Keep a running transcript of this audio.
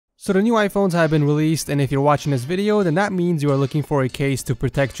So the new iPhones have been released, and if you're watching this video, then that means you are looking for a case to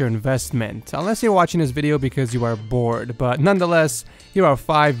protect your investment. Unless you're watching this video because you are bored. But nonetheless, here are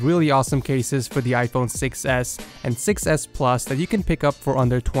 5 really awesome cases for the iPhone 6s and 6s Plus that you can pick up for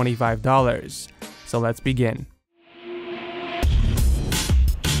under $25. So let's begin.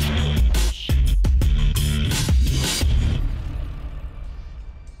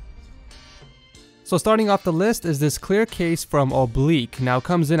 So starting off the list is this clear case from OBLIQ. Now it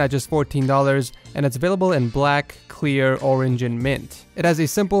comes in at just $14 and it's available in black, clear, orange, and mint. It has a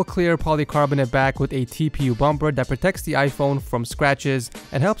simple clear polycarbonate back with a TPU bumper that protects the iPhone from scratches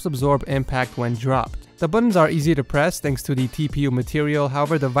and helps absorb impact when dropped. The buttons are easy to press thanks to the TPU material,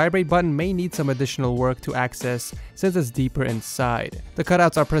 however the vibrate button may need some additional work to access since it's deeper inside. The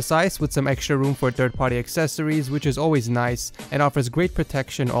cutouts are precise with some extra room for third-party accessories, which is always nice and offers great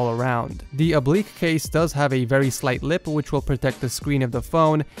protection all around. The OBLIQ case does have a very slight lip which will protect the screen of the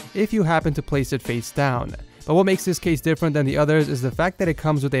phone if you happen to place it face down. But what makes this case different than the others is the fact that it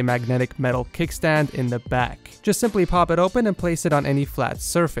comes with a magnetic metal kickstand in the back. Just simply pop it open and place it on any flat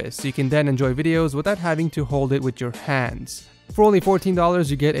surface. You can then enjoy videos without having to hold it with your hands. For only $14,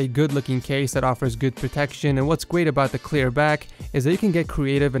 you get a good looking case that offers good protection, and what's great about the clear back is that you can get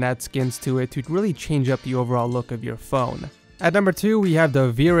creative and add skins to it to really change up the overall look of your phone. At number 2, we have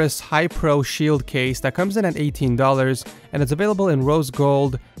the VERUS High Pro Shield case that comes in at $18 and it's available in rose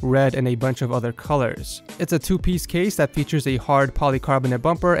gold, red, and a bunch of other colors. It's a 2-piece case that features a hard polycarbonate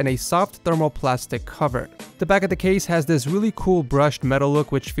bumper and a soft thermoplastic cover. The back of the case has this really cool brushed metal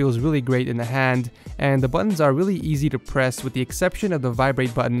look which feels really great in the hand, and the buttons are really easy to press with the exception of the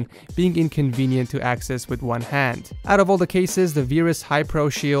vibrate button being inconvenient to access with one hand. Out of all the cases, the VERUS High Pro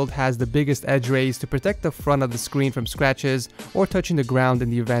Shield has the biggest edge rays to protect the front of the screen from scratches or touching the ground in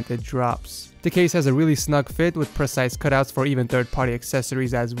the event it drops. The case has a really snug fit with precise cutouts for even third-party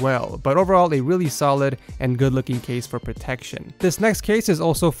accessories as well, but overall a really solid and good-looking case for protection. This next case is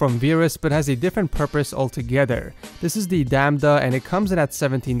also from VERUS but has a different purpose altogether. This is the Damda and it comes in at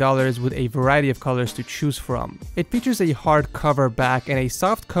 $17 with a variety of colors to choose from. It features a hard cover back and a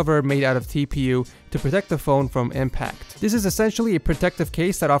soft cover made out of TPU to protect the phone from impact. This is essentially a protective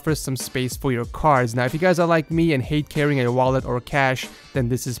case that offers some space for your cards. Now if you guys are like me and hate carrying a wallet or cash, then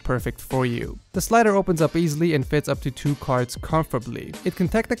this is perfect for you. The slider opens up easily and fits up to 2 cards comfortably. It can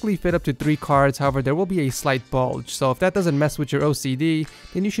technically fit up to 3 cards, however there will be a slight bulge, so if that doesn't mess with your OCD,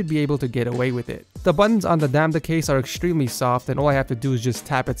 then you should be able to get away with it. The buttons on the Damda case are extremely soft and all I have to do is just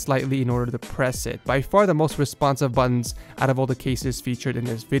tap it slightly in order to press it. By far the most responsive buttons out of all the cases featured in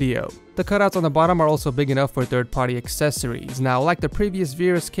this video. The cutouts on the bottom are also big enough for third-party accessories. Now, like the previous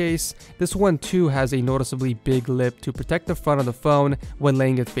VERUS case, this one too has a noticeably big lip to protect the front of the phone when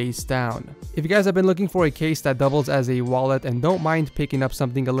laying it face down. If you guys have been looking for a case that doubles as a wallet and don't mind picking up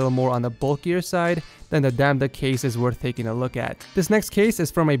something a little more on the bulkier side, then the Damda case is worth taking a look at. This next case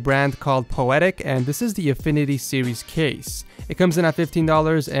is from a brand called Poetic, and this is the Affinity Series case. It comes in at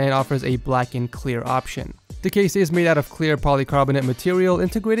 $15 and offers a black and clear option. The case is made out of clear polycarbonate material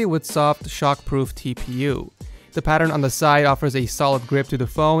integrated with soft, shockproof TPU. The pattern on the side offers a solid grip to the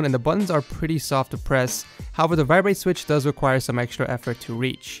phone and the buttons are pretty soft to press, however the vibrate switch does require some extra effort to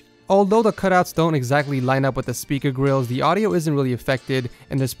reach. Although the cutouts don't exactly line up with the speaker grills, the audio isn't really affected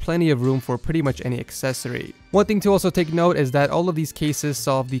and there's plenty of room for pretty much any accessory. One thing to also take note is that all of these cases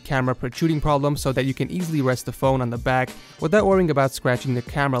solve the camera protruding problem so that you can easily rest the phone on the back without worrying about scratching the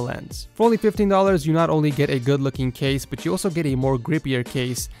camera lens. For only $15, you not only get a good looking case, but you also get a more grippier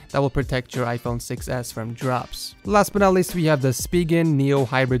case that will protect your iPhone 6s from drops. Last but not least, we have the Spigen Neo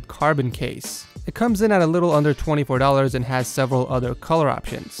Hybrid Carbon case. It comes in at a little under $24 and has several other color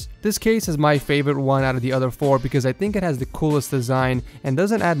options. This case is my favorite one out of the other 4 because I think it has the coolest design and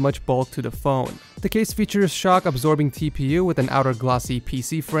doesn't add much bulk to the phone. The case features shock absorbing TPU with an outer glossy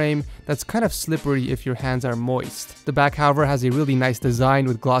PC frame that's kind of slippery if your hands are moist. The back, however, has a really nice design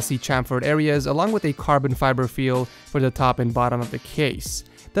with glossy chamfered areas along with a carbon fiber feel for the top and bottom of the case.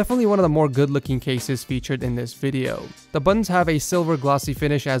 Definitely one of the more good looking cases featured in this video. The buttons have a silver glossy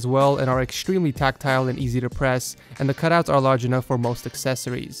finish as well and are extremely tactile and easy to press, and the cutouts are large enough for most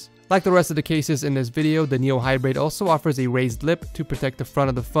accessories. Like the rest of the cases in this video, the Neo Hybrid also offers a raised lip to protect the front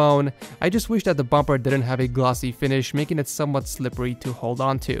of the phone. I just wish that the bumper didn't have a glossy finish, making it somewhat slippery to hold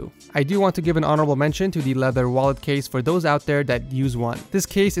on to. I do want to give an honorable mention to the leather wallet case for those out there that use one. This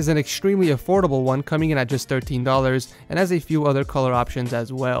case is an extremely affordable one, coming in at just $13 and has a few other color options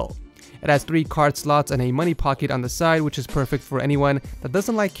as well. It has 3 card slots and a money pocket on the side, which is perfect for anyone that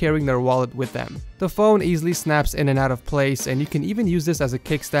doesn't like carrying their wallet with them. The phone easily snaps in and out of place, and you can even use this as a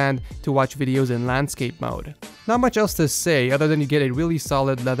kickstand to watch videos in landscape mode. Not much else to say other than you get a really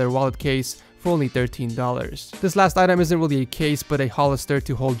solid leather wallet case for only $13. This last item isn't really a case but a holster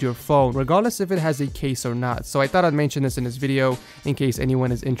to hold your phone, regardless if it has a case or not, so I thought I'd mention this in this video in case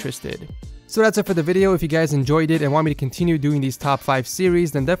anyone is interested. So that's it for the video. If you guys enjoyed it and want me to continue doing these top 5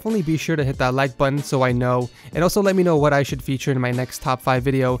 series, then definitely be sure to hit that like button so I know, and also let me know what I should feature in my next top 5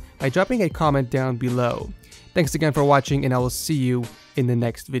 video by dropping a comment down below. Thanks again for watching, and I will see you in the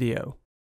next video.